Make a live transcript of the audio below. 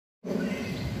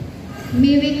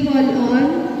May we call on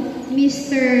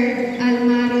Mr.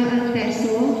 Almaro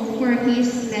Alteso for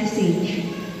his message.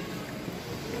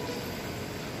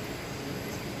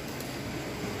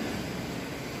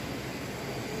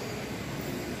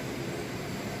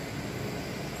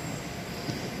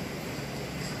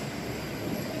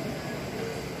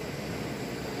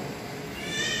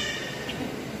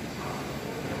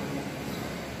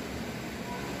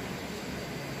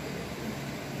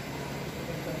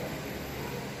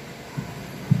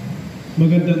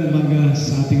 Magandang umaga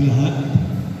sa ating lahat.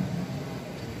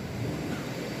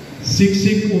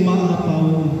 Siksik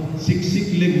umaapaw,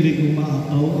 siksik liglig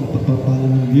umaapaw ang pagpapala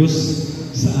ng Diyos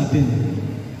sa atin.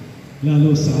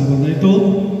 Lalo sa araw na ito,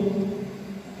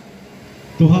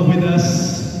 to have with us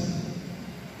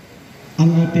ang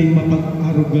ating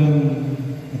mapag-arugang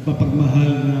at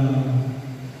mapagmahal na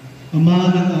Ama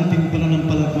ng ating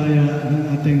pananampalataya ng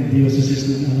ating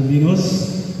Diocese ng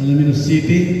Alaminos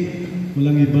City.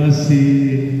 Walang iba si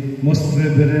Most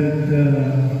Reverend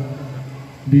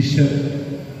Bishop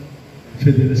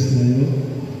Fidelis Mayo.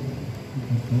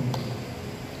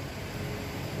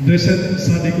 Blessed,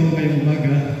 sabi ko ngayong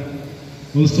umaga,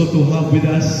 also to have with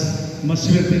us,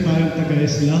 maswerte tayong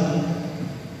taga-isla.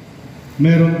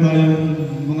 Meron tayong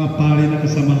mga pari na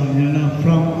kasamahan niya na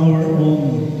from our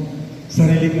own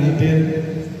sarili natin.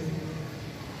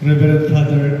 Reverend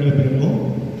Father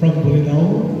Odorico from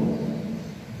Bolinao.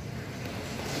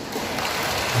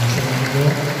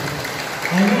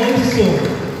 And also,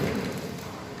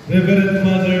 Reverend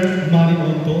Father Mari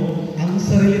Onto, ang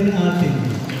sarili natin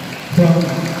from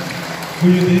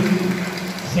Guyudin.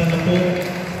 Sana po,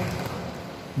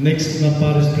 next na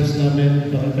Paris Press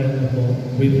namin, bakit na po,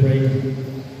 we pray.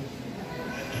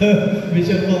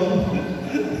 Bishop po.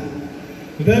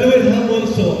 Then we have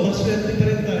also, maswerte pa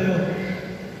rin tayo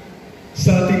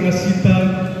sa ating masipag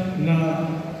na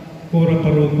Kura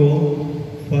Paruko,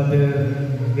 Father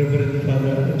Reverend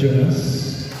Father Jonas.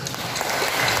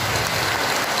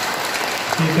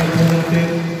 Kita po natin,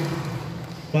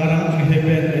 parang ang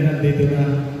heaven ay nandito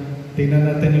na. Tingnan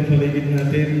natin yung paligid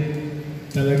natin,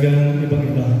 talagang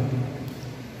ibang-iba.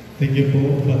 Thank you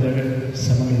po, Father,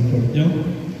 sa mga effort nyo.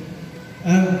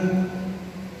 And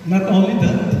not only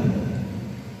that,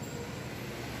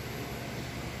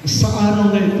 sa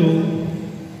araw na ito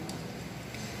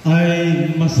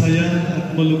ay masaya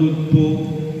at malugod po.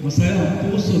 Masaya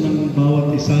ang puso ng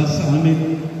bawat isa sa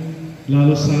amin,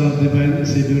 lalo sa Divine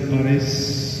Savior Paris,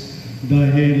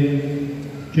 dahil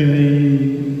kay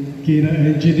Kina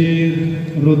Engineer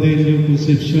Rodelio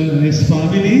Concepcion and his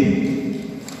family,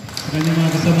 sa kanyang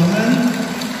mga kasamahan.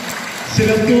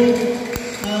 Sila po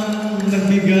ang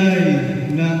nagbigay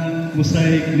ng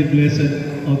mosaic ni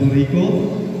Blessed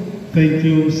Odorico. Thank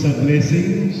you sa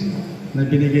blessings na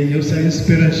binigay niyo, sa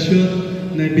inspirasyon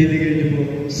na binigay niyo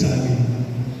po sa amin.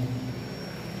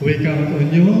 We count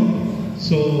on you.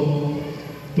 So,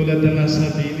 tulad na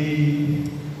nasabi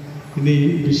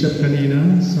ni Bishop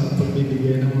kanina sa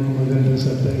pagbibigay ng mga magandang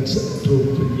subtitles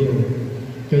through prayer.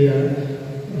 Kaya,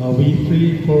 we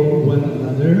pray for one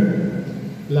another.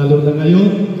 Lalo na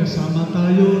ngayon, kasama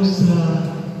tayo sa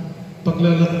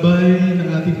paglalakbay ng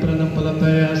ating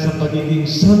pananampalataya sa pagiging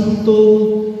santo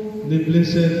ni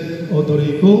Blessed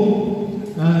Odorico.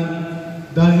 At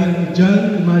dahil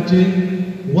dyan, imagine,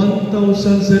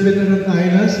 1,700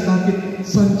 islands, bakit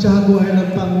Santiago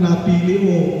Island pa ang napili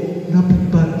o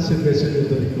napagpan si Blessed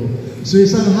Odorico? So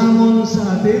isang hamon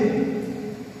sa atin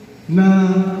na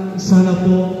sana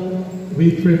po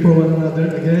we pray for one another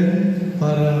again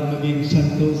para maging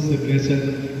santo si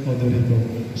Blessed Odorico.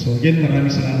 So again,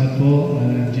 maraming salamat po,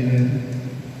 Jeanette,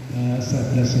 sa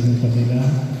blessing ng pamilya.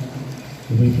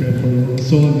 We pray for you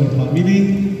also and your family.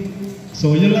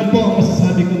 So yun lang po ang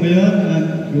masasabi ko ngayon, and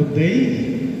good day.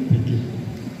 Thank you.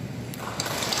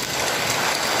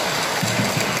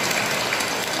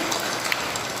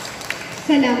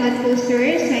 Salamat po,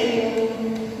 sir, sa iyong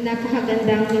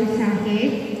napakagandang mensahe.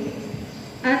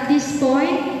 At this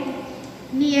point,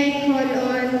 may I call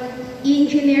on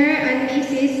Engineer and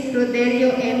Mrs.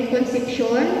 Rodelio M.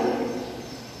 Concepcion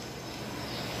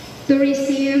to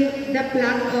receive the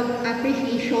plaque of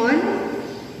appreciation.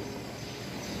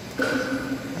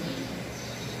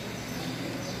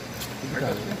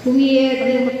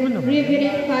 With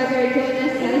Reverend Father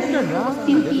Jonas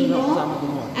Sintino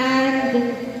and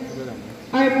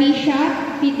our Bishop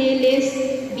Fidelis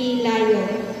B. Layo.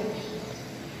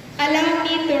 Allow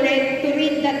me to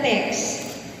read the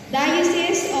text.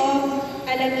 Diocese of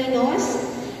Alaminos,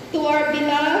 to our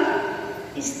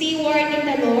beloved steward in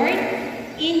the Lord,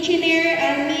 Engineer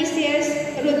and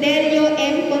Mrs. Rodelio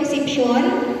M. Concepcion,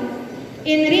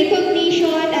 in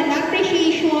recognition and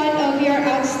appreciation of your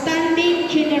outstanding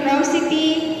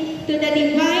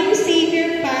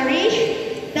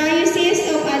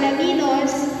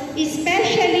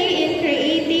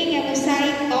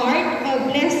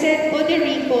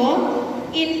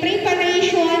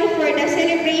preparation for the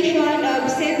celebration of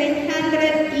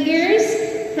 700 years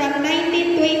from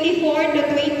 1924 to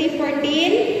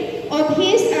 2014 of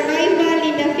his arrival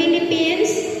in the Philippines,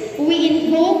 we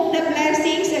invoke the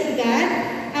blessings of God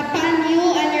upon you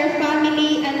and your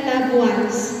family and loved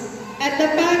ones. At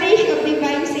the Parish of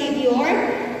Divine Savior,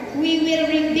 we will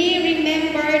be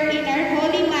remembered in our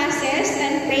holy masses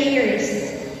and prayers.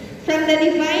 From the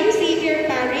Divine Savior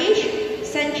Parish,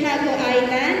 Santiago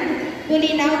Island,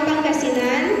 Bulinaw,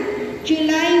 Pangasinan,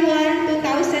 July 1,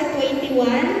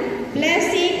 2021,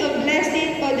 Blessing of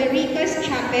Blessed Odorico's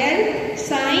Chapel,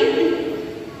 signed,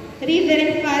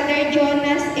 Reverend Father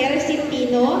Jonas L.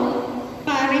 Citino,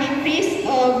 Parish Priest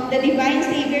of the Divine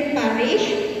Savior Parish,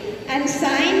 and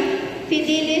signed,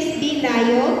 Fidelis B.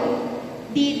 Layo,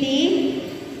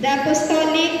 D.D., the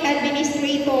Apostolic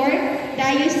Administrator,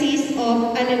 Diocese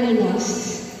of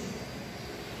Alaminos.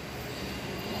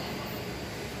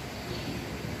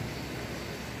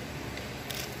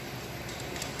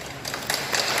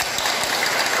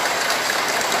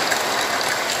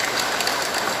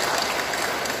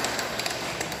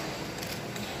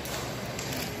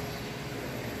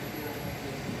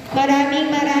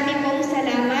 Maraming pong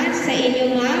salamat sa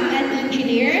inyo, Ma'am and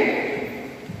Engineer.